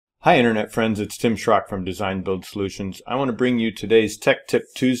Hi Internet friends, it's Tim Schrock from Design Build Solutions. I want to bring you today's Tech Tip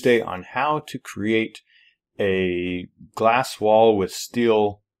Tuesday on how to create a glass wall with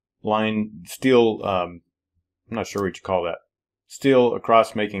I'm not sure what you call that, steel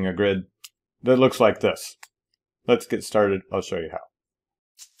across making a grid that looks like this. Let's get started. I'll show you how.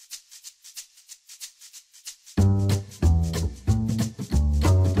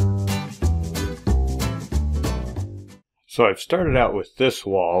 So I've started out with this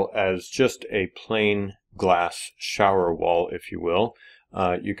wall as just a plain glass shower wall, if you will.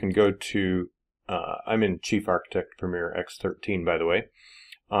 You can go to, I'm in Chief Architect Premiere X13, by the way,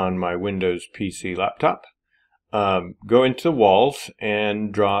 on my Windows PC laptop. Go into the walls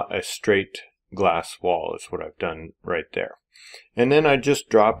and draw a straight glass wall is what I've done right there. And then I just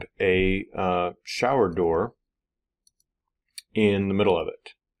drop a shower door in the middle of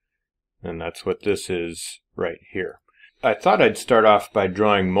it. And that's what this is right here. I thought I'd start off by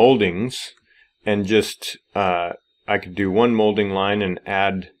drawing moldings and just I could do one molding line and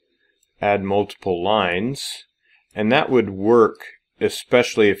add multiple lines, and that would work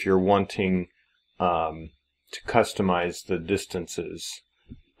especially if you're wanting to customize the distances.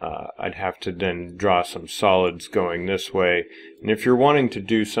 I'd have to then draw some solids going this way, and if you're wanting to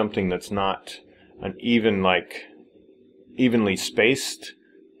do something that's not an evenly spaced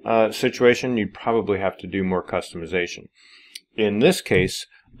situation, you'd probably have to do more customization. In this case,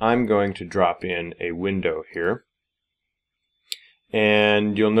 I'm going to drop in a window here,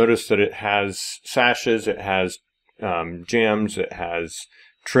 and you'll notice that it has sashes, it has jambs, it has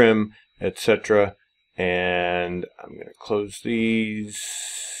trim, etc. And I'm going to close these.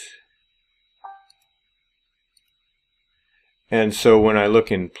 And so when I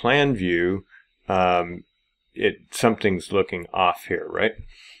look in plan view, something's looking off here, right?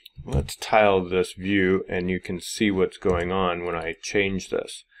 Let's tile this view and you can see what's going on when I change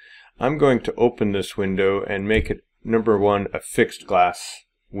this. I'm going to open this window and make it, number one, a fixed glass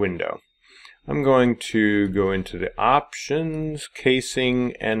window. I'm going to go into the options,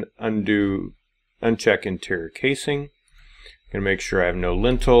 casing, and uncheck interior casing. I'm going to make sure I have no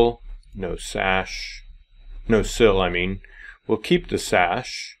lintel, no sash, no sill, I mean. We'll keep the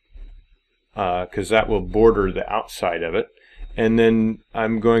sash because that will border the outside of it. And then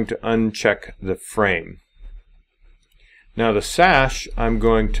I'm going to uncheck the frame. Now the sash I'm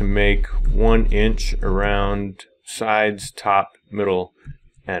going to make 1 inch around sides, top, middle,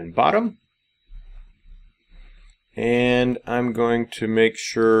 and bottom. And I'm going to make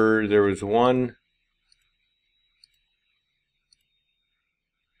sure there was one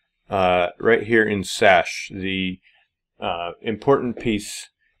right here in sash. The important piece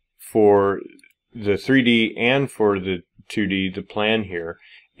for the 3D and for the 2D, the plan here,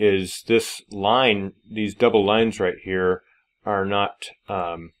 is this line, these double lines right here are not,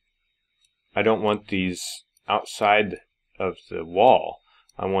 I don't want these outside of the wall.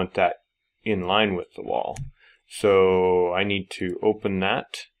 I want that in line with the wall. So I need to open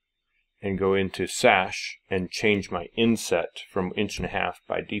that and go into sash and change my inset from 1.5 inches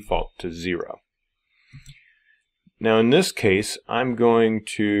by default to 0. Now in this case, I'm going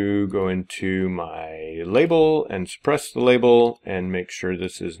to go into my label and suppress the label and make sure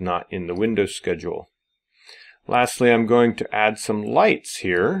this is not in the window schedule. Lastly, I'm going to add some lights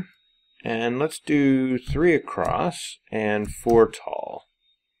here, and let's do 3 across and 4 tall.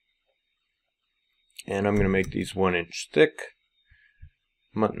 And I'm going to make these 1 inch thick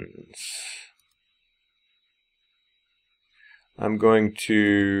muttons. I'm going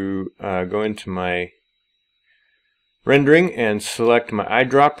to go into my rendering and select my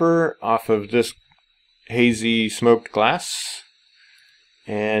eyedropper off of this hazy smoked glass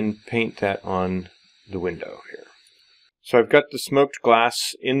and paint that on the window here. So I've got the smoked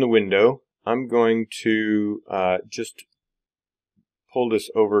glass in the window. I'm going to just pull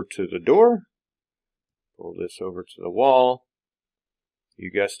this over to the door, pull this over to the wall, you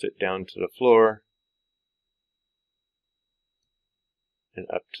guessed it, down to the floor, and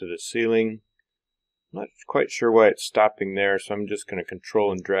up to the ceiling. I'm not quite sure why it's stopping there, so I'm just going to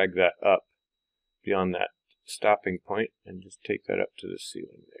control and drag that up beyond that stopping point and just take that up to the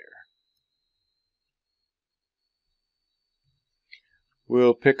ceiling there.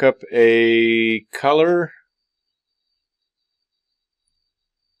 We'll pick up a color,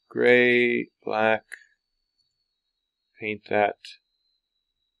 gray, black, paint that.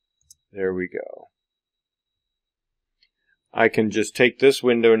 There we go. I can just take this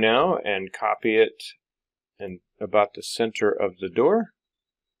window now and copy it and about the center of the door.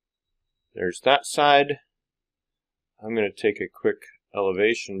 There's that side. I'm going to take a quick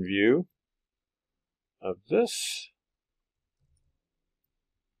elevation view of this.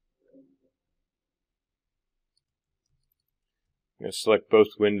 I'm going to select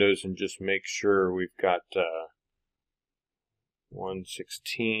both windows and just make sure we've got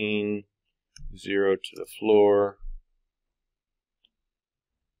 116, 0 to the floor.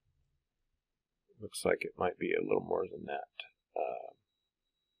 Looks like it might be a little more than that.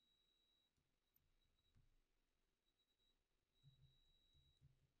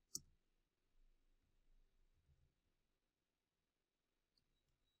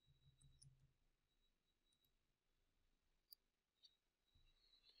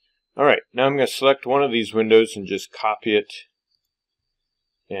 Alright, now I'm going to select one of these windows and just copy it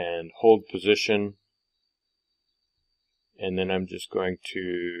and hold position. And then I'm just going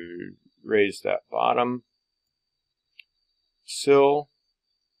to raise that bottom sill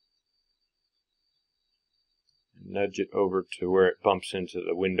and nudge it over to where it bumps into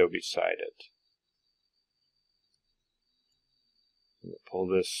the window beside it. Pull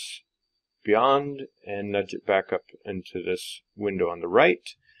this beyond and nudge it back up into this window on the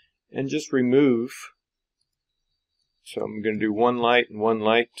right. And just remove. So I'm going to do one light and one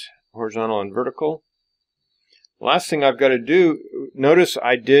light, horizontal and vertical. Last thing I've got to do, notice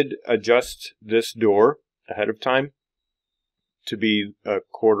I did adjust this door ahead of time to be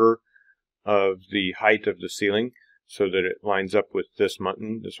 1/4 of the height of the ceiling so that it lines up with this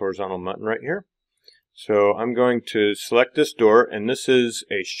mutton, this horizontal mutton right here. So I'm going to select this door, and this is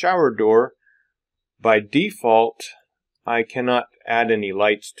a shower door. By default, I cannot add any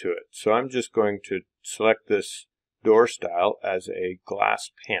lights to it. So I'm just going to select this door style as a glass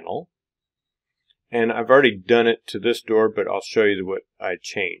panel. And I've already done it to this door, but I'll show you what I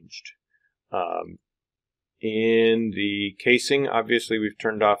changed. In the casing, obviously we've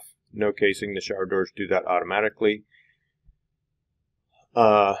turned off no casing. The shower doors do that automatically.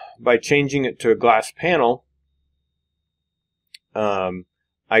 By changing it to a glass panel,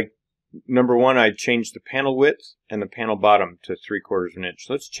 number one, I changed the panel width and the panel bottom to 3/4 inch.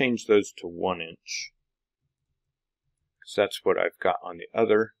 Let's change those to 1 inch. because that's what I've got on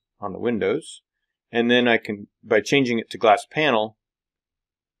the windows. And then I can, by changing it to glass panel,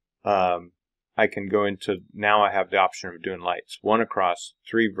 I can go into, now I have the option of doing lights. 1 across,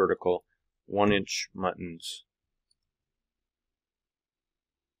 3 vertical, 1-inch muttons.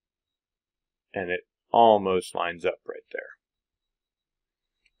 And it almost lines up right there.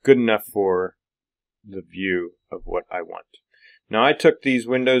 Good enough for the view of what I want. Now I took these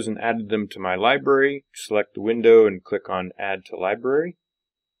windows and added them to my library. Select the window and click on Add to Library,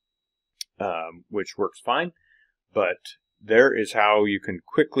 which works fine. But there is how you can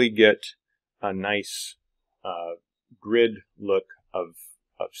quickly get a nice grid look of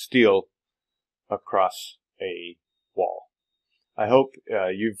steel across a wall. I hope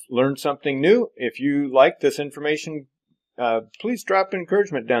you've learned something new. If you like this information, please drop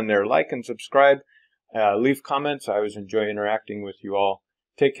encouragement down there. Like and subscribe. Leave comments. I always enjoy interacting with you all.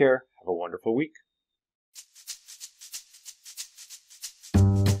 Take care. Have a wonderful week.